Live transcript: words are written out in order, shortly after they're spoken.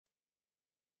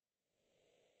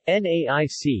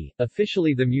Naic,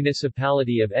 officially the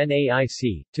municipality of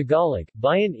Naic, Tagalog,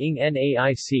 Bayan ng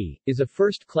Naic, is a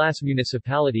first-class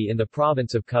municipality in the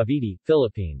province of Cavite,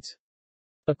 Philippines.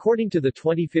 According to the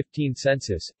 2015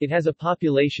 census, it has a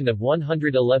population of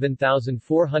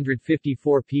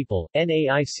 111,454 people.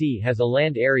 Naic has a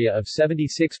land area of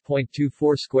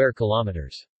 76.24 square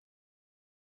kilometers.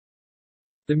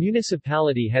 The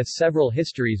municipality has several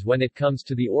histories when it comes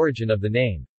to the origin of the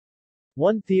name.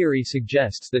 One theory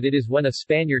suggests that it is when a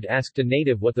Spaniard asked a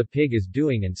native what the pig is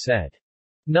doing and said,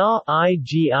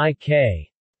 "Naic."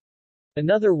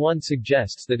 Another one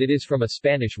suggests that it is from a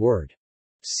Spanish word,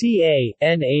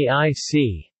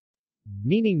 Canaic,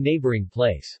 meaning neighboring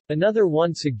place. Another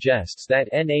one suggests that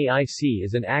Naic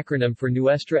is an acronym for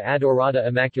Nuestra Adorada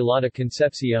Inmaculada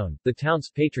Concepcion, the town's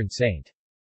patron saint.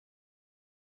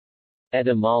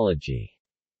 Etymology.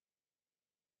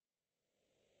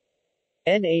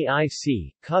 Naic,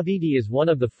 Cavite is one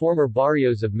of the former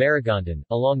barrios of Maragondon,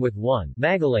 along with one,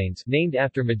 Magallanes, named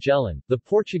after Magellan, the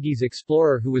Portuguese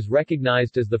explorer who was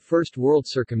recognized as the first world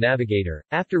circumnavigator,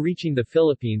 after reaching the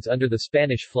Philippines under the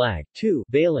Spanish flag. 2.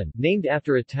 Balan, named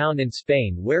after a town in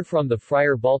Spain wherefrom the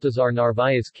friar Baltazar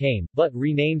Narvaez came, but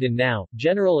renamed and now,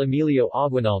 General Emilio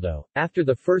Aguinaldo, after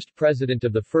the first president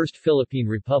of the First Philippine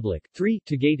Republic. 3.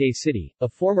 Tagaytay City, a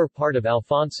former part of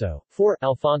Alfonso. 4.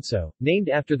 Alfonso, named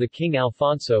after the King Alfonso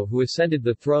who ascended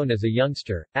the throne as a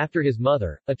youngster, after his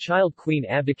mother, a child queen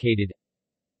abdicated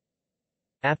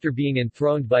after being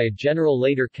enthroned by a general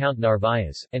later Count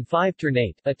Narvaez. And 5.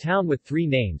 Ternate, a town with three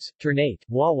names, Ternate,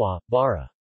 Wawa,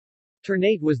 Bara.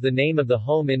 Ternate was the name of the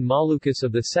home in Moluccas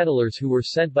of the settlers who were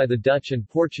sent by the Dutch and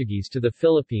Portuguese to the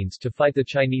Philippines to fight the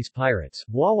Chinese pirates.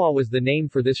 Wawa was the name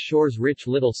for this shore's rich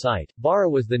little site. Bara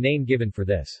was the name given for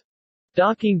this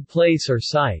docking place or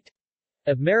site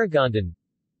of Maragondon,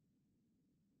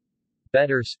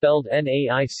 better spelled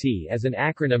Naic as an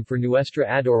acronym for Nuestra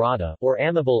Adorada, or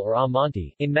Amable or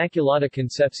Amante, Inmaculada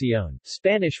Concepcion,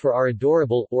 Spanish for Our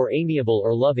Adorable, or Amiable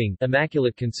or Loving,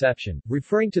 Immaculate Conception,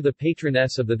 referring to the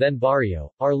patroness of the then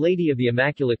barrio, Our Lady of the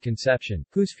Immaculate Conception,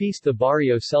 whose feast the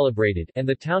barrio celebrated, and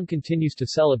the town continues to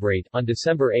celebrate, on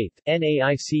December 8.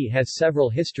 Naic has several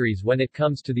histories when it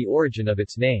comes to the origin of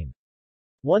its name.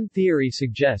 One theory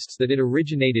suggests that it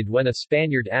originated when a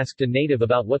Spaniard asked a native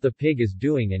about what the pig is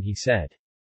doing and he said,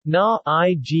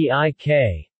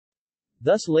 "Naic,"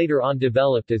 thus later on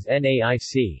developed as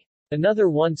Naic. Another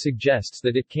one suggests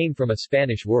that it came from a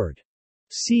Spanish word,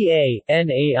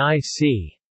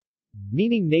 Canaic,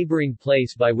 meaning neighboring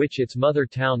place, by which its mother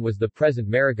town was the present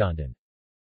Maragondon.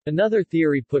 Another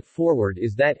theory put forward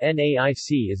is that Naic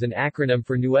is an acronym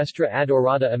for Nuestra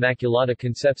Adorada Inmaculada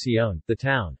Concepcion, the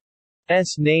town.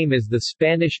 S name is the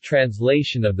Spanish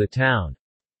translation of the town's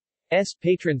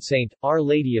patron saint, Our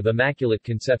Lady of Immaculate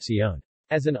Concepcion.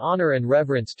 As an honor and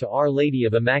reverence to Our Lady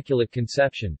of Immaculate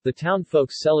Conception, the town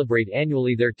folks celebrate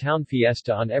annually their town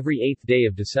fiesta on every 8th day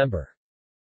of December.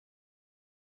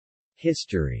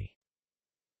 History.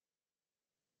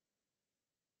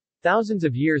 Thousands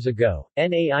of years ago,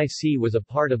 Naic was a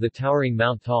part of the towering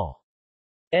Mount Taal.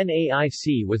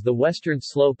 Naic was the western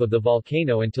slope of the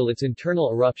volcano until its internal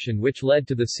eruption, which led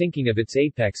to the sinking of its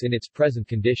apex in its present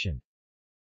condition.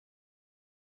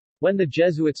 When the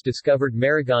Jesuits discovered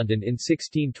Maragondon in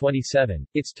 1627,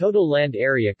 its total land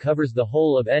area covers the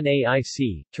whole of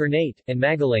Naic, Ternate, and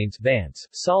Magallanes, Vance,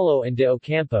 Salo and de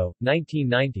Ocampo,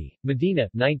 1990, Medina,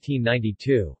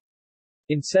 1992.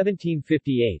 In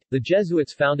 1758, the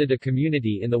Jesuits founded a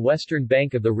community in the western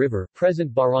bank of the river,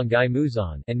 present Barangay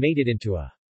Muzon, and made it into a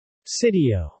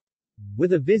sitio,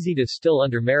 with a visita still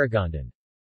under Maragondon.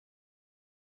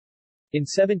 In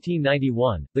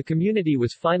 1791, the community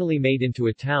was finally made into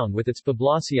a town with its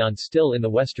poblacion still in the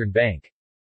western bank.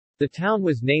 The town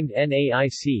was named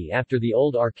Naic after the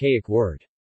old archaic word,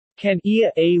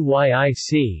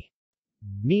 Can-ia-ayc,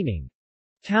 meaning,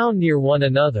 town near one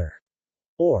another,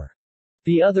 or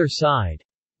the other side.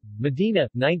 Medina,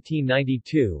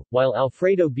 1992, while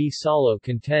Alfredo B. Salo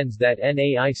contends that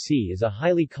Naic is a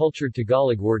highly cultured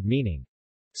Tagalog word meaning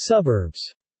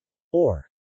suburbs or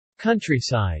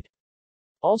countryside.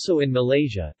 Also in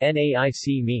Malaysia,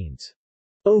 Naic means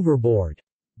overboard,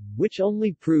 which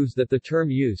only proves that the term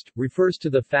used refers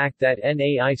to the fact that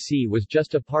Naic was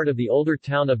just a part of the older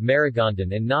town of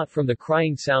Maragondon and not from the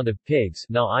crying sound of pigs,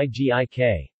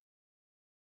 Naic.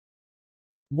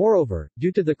 Moreover,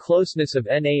 due to the closeness of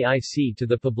Naic to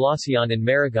the poblacion in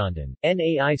Maragondon,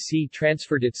 Naic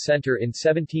transferred its center in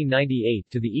 1798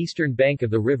 to the eastern bank of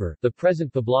the river, the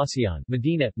present poblacion,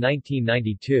 Medina,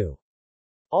 1992.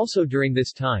 Also during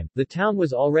this time, the town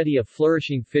was already a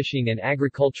flourishing fishing and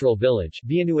agricultural village,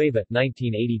 Villanueva,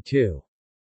 1982.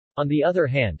 On the other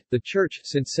hand, the church,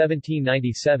 since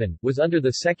 1797, was under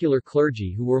the secular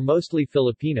clergy who were mostly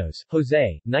Filipinos.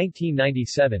 Jose,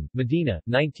 1997, Medina,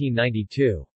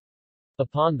 1992.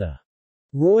 Upon the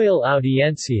Royal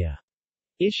Audiencia,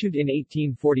 issued in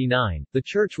 1849, the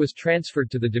church was transferred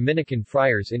to the Dominican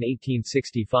friars in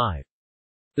 1865.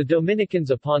 The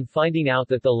Dominicans, upon finding out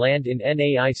that the land in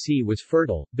Naic was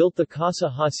fertile, built the Casa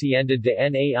Hacienda de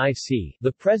Naic,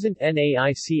 the present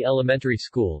Naic Elementary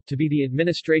School, to be the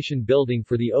administration building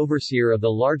for the overseer of the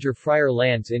larger friar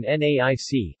lands in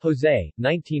Naic. Jose,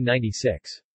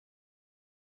 1996.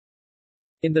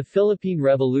 In the Philippine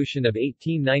Revolution of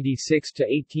 1896 to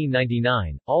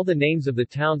 1899, all the names of the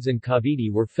towns in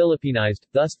Cavite were Filipinized,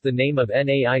 thus, the name of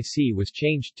Naic was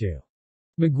changed to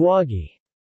Maguagi.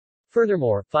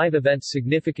 Furthermore, 5 events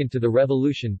significant to the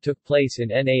revolution took place in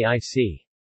Naic.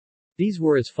 These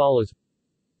were as follows.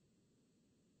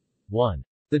 1.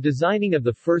 The designing of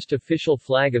the first official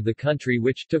flag of the country,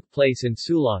 which took place in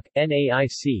Sulak,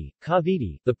 Naic,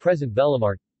 Cavite, the present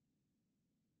Velamar.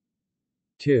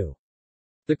 2.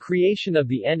 The creation of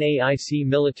the Naic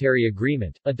Military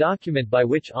Agreement, a document by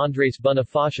which Andres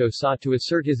Bonifacio sought to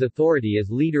assert his authority as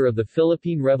leader of the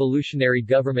Philippine Revolutionary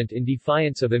Government in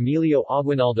defiance of Emilio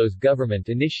Aguinaldo's government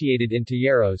initiated in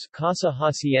Tejeros, Casa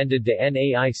Hacienda de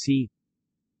Naic.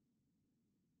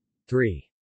 3.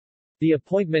 The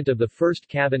appointment of the first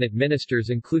cabinet ministers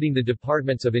including the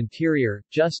departments of Interior,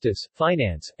 Justice,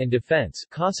 Finance, and Defense,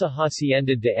 Casa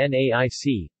Hacienda de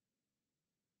Naic.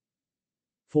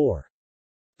 4.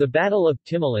 The Battle of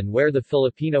Timolan, where the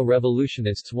Filipino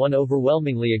revolutionists won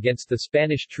overwhelmingly against the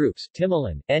Spanish troops.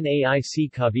 Timolan,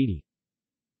 Naic Cavite.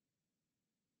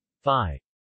 5.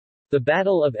 The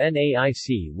Battle of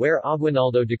Naic, where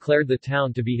Aguinaldo declared the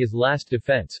town to be his last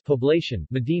defense. Poblacion,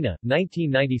 Medina,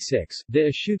 1996, de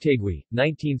Ashutegui,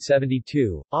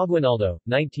 1972, Aguinaldo,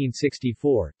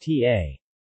 1964, T.A.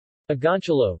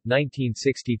 Agoncillo,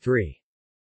 1963.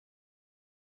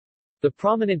 The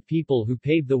prominent people who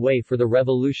paved the way for the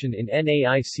revolution in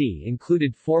Naic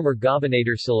included former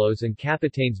gobernadorcillos and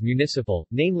capitanes municipal,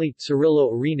 namely,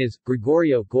 Cirilo Arenas,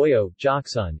 Gregorio Goyo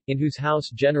Jocson, in whose house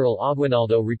General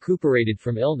Aguinaldo recuperated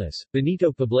from illness,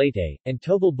 Benito Poblete, and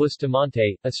Tobal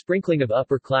Bustamante. A sprinkling of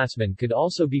upperclassmen could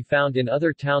also be found in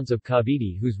other towns of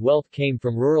Cavite whose wealth came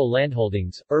from rural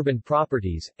landholdings, urban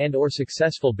properties, and/or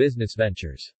successful business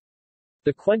ventures.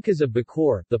 The Cuencas of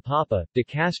Bacoor, the Papa, de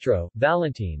Castro,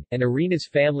 Valentin, and Arenas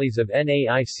families of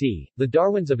Naic, the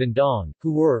Darwins of Indong,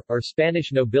 who were, are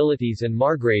Spanish nobilities and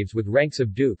margraves with ranks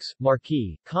of dukes,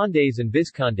 marquis, condes and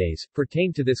viscondes,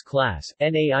 pertain to this class.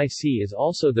 Naic is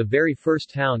also the very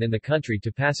first town in the country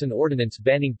to pass an ordinance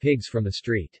banning pigs from the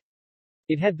street.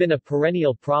 It had been a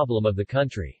perennial problem of the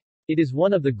country. It is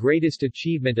one of the greatest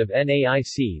achievement of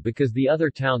Naic because the other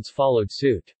towns followed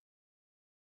suit.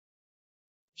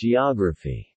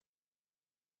 Geography.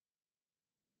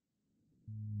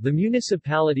 The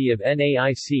municipality of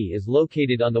Naic is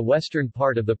located on the western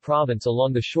part of the province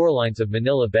along the shorelines of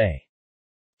Manila Bay.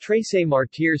 Tres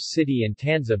Martires City and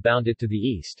Tanza bound it to the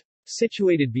east.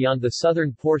 Situated beyond the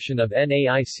southern portion of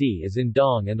Naic is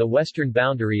Indong and the western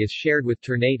boundary is shared with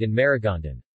Ternate and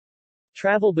Maragondon.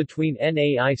 Travel between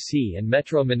Naic and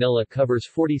Metro Manila covers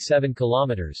 47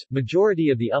 kilometers. Majority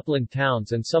of the upland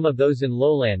towns and some of those in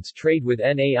lowlands trade with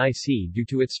Naic due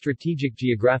to its strategic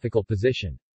geographical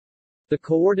position. The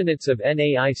coordinates of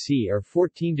Naic are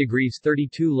 14 degrees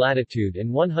 32 latitude and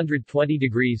 120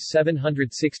 degrees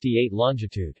 768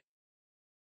 longitude.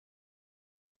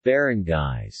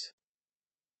 Barangays.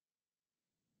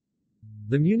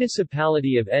 The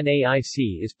municipality of Naic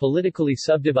is politically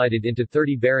subdivided into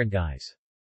 30 barangays.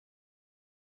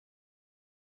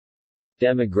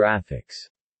 Demographics.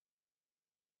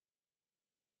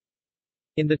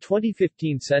 In the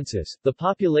 2015 census, the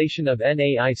population of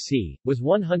Naic was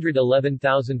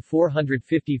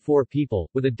 111,454 people,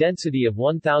 with a density of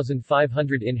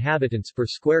 1,500 inhabitants per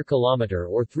square kilometer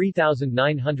or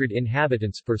 3,900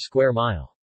 inhabitants per square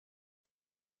mile.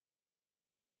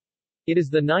 It is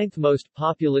the 9th most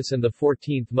populous and the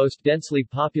 14th most densely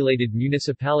populated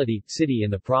city in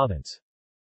the province.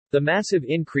 The massive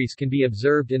increase can be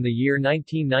observed in the year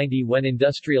 1990 when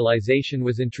industrialization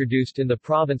was introduced in the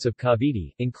province of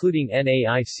Cavite, including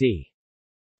Naic.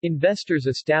 Investors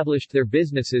established their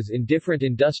businesses in different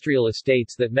industrial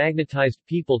estates that magnetized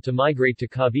people to migrate to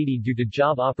Cavite due to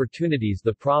job opportunities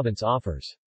the province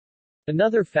offers.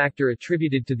 Another factor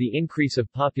attributed to the increase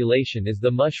of population is the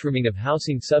mushrooming of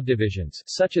housing subdivisions,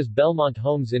 such as Belmont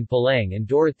Homes in Palang and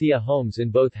Dorothea Homes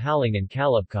in both Haling and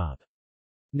Calabcab.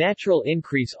 Natural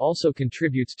increase also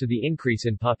contributes to the increase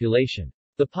in population.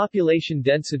 The population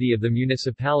density of the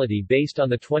municipality based on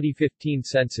the 2015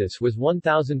 census was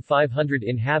 1,500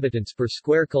 inhabitants per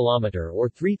square kilometer or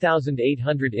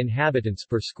 3,800 inhabitants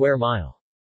per square mile.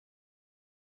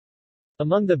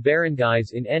 Among the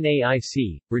barangays in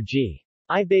Naic, Brgy.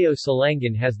 Ibao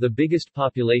Salangan has the biggest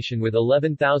population with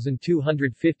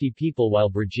 11,250 people while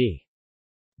Brgy.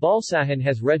 Balsahan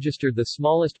has registered the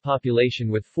smallest population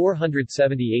with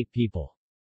 478 people.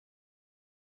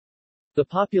 The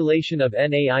population of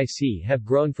Naic have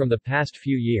grown from the past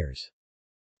few years.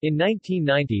 In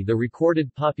 1990 the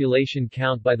recorded population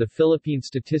count by the Philippine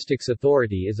Statistics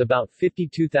Authority is about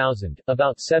 52,000,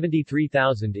 about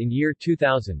 73,000 in year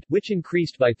 2000, which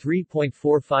increased by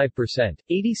 3.45%,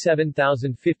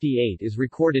 87,058 is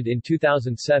recorded in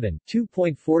 2007,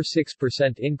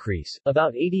 2.46% increase,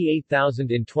 about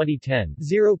 88,000 in 2010,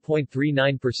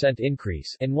 0.39%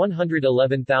 increase, and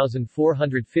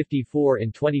 111,454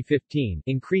 in 2015,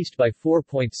 increased by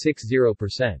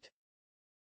 4.60%.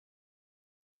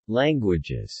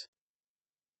 Languages.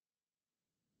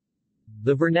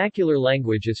 The vernacular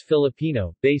language is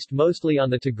Filipino, based mostly on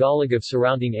the Tagalog of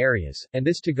surrounding areas, and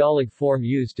this Tagalog form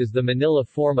used is the Manila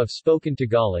form of spoken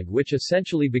Tagalog which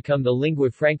essentially become the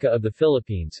lingua franca of the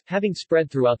Philippines, having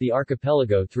spread throughout the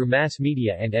archipelago through mass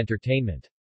media and entertainment.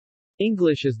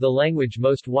 English is the language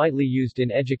most widely used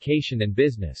in education and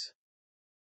business.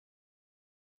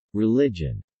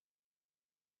 Religion.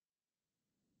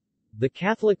 The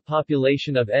Catholic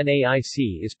population of Naic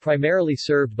is primarily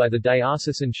served by the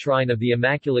Diocesan Shrine of the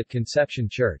Immaculate Conception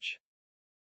Church.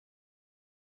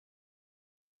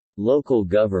 Local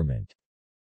government.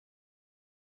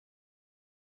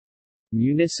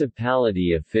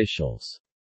 Municipality officials.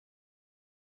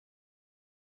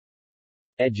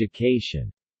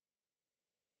 Education.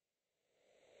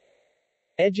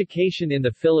 Education in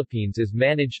the Philippines is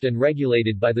managed and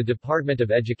regulated by the Department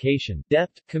of Education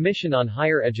 (DepEd), Commission on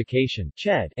Higher Education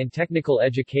 (CHED), and Technical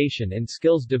Education and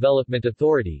Skills Development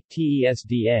Authority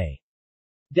 (TESDA).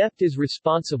 DepEd is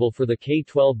responsible for the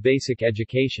K-12 basic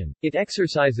education. It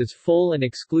exercises full and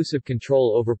exclusive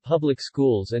control over public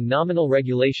schools and nominal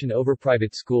regulation over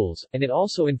private schools, and it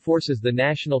also enforces the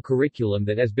national curriculum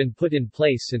that has been put in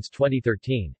place since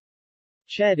 2013.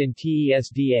 CHED and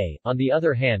TESDA, on the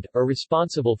other hand, are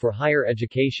responsible for higher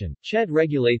education. CHED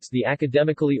regulates the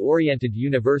academically oriented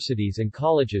universities and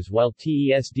colleges while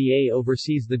TESDA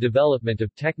oversees the development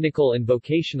of technical and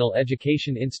vocational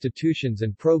education institutions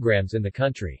and programs in the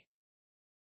country.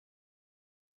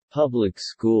 Public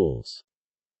schools.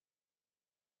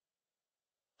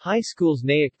 High schools: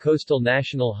 Naic Coastal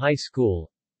National High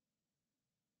School,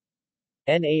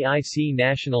 Naic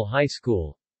National High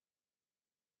School,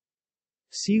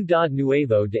 Ciudad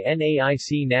Nuevo de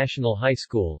Naic National High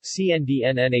School,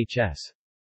 CNDN-NHS.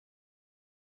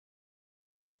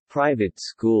 Private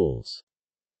schools.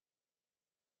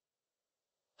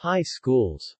 High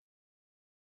schools.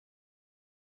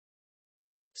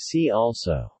 See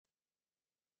also: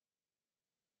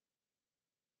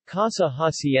 Casa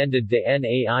Hacienda de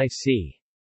Naic.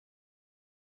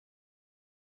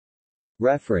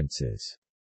 References.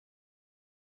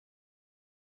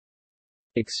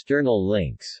 External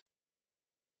links.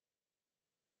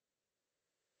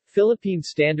 Philippine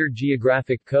Standard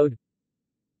Geographic Code,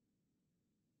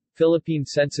 Philippine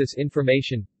Census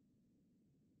Information,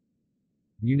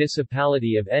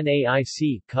 Municipality of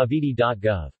Naic,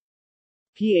 Cavite.gov.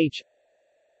 ph.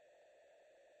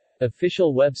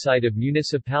 Official website of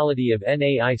Municipality of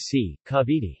Naic,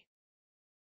 Cavite.